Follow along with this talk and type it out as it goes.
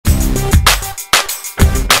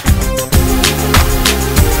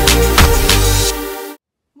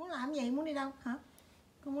đâu hả?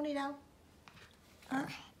 Con muốn đi đâu hả?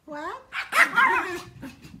 Quá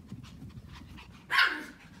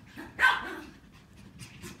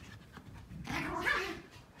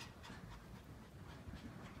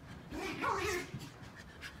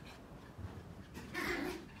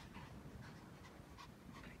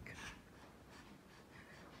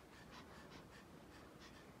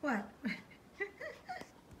what?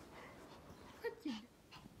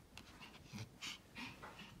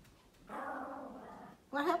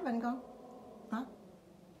 What happened, con? Huh?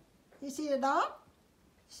 You see the dog?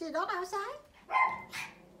 You see the dog outside?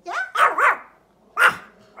 Yeah? Yeah?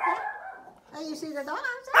 Oh, you see the dog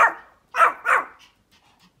outside?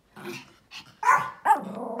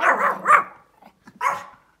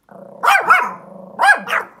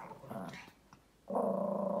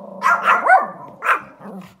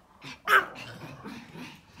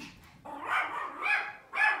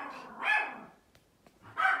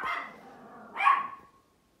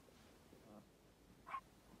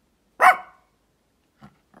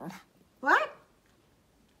 What?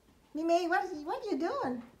 Mimi, what you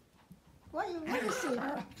doing? What you see?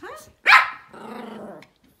 Huh?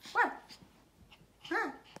 What?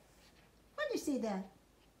 Huh? What do you see there?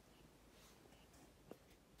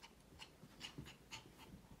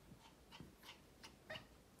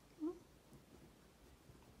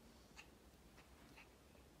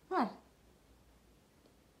 What?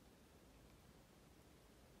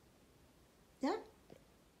 Yeah?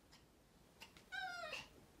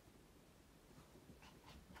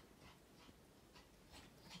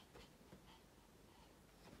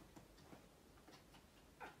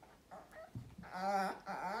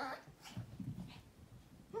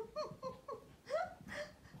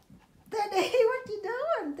 Teddy, what you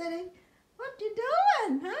doing, Teddy? What you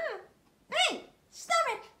doing, huh? Hey, stop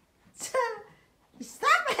it!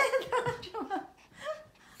 Stop it!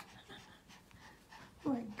 Oh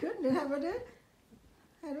my goodness, how about that?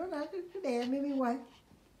 I don't know, cứ đè Mimi hoài.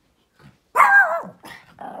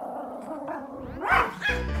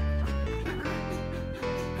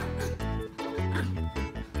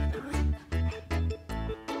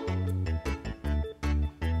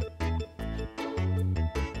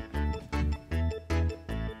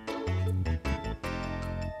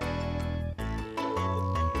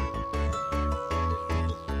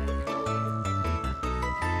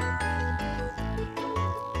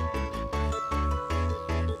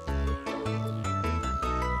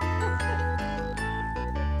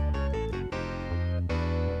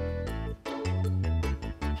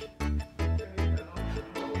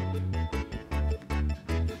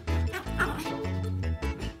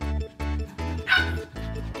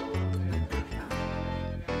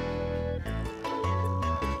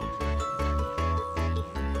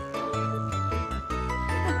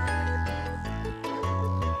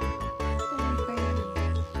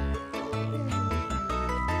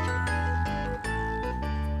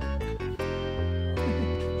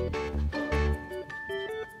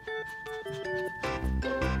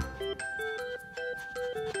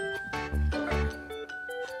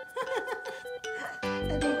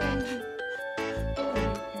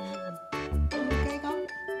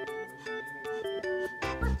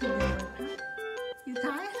 You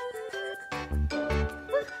tired?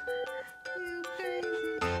 You crazy.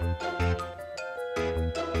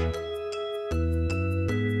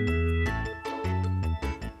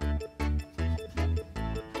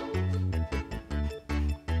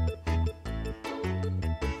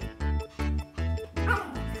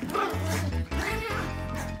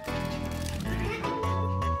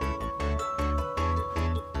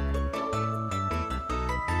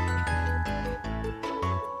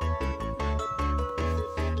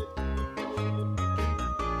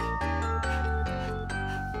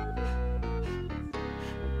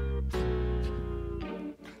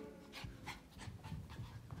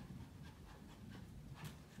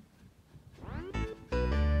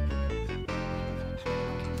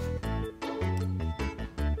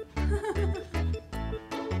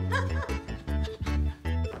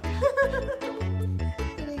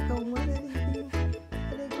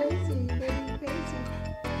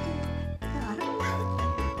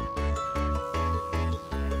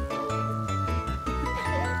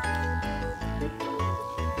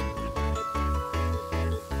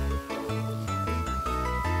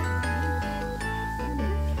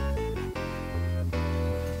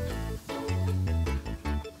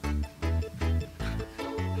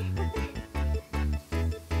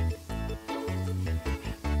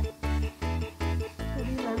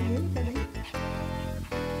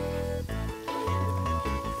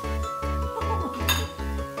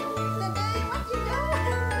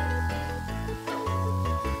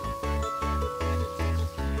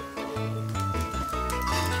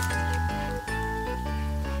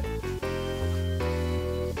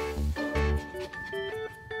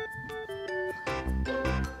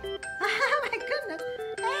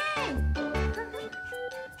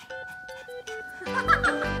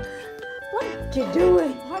 What you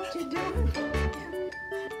doing? What you doing?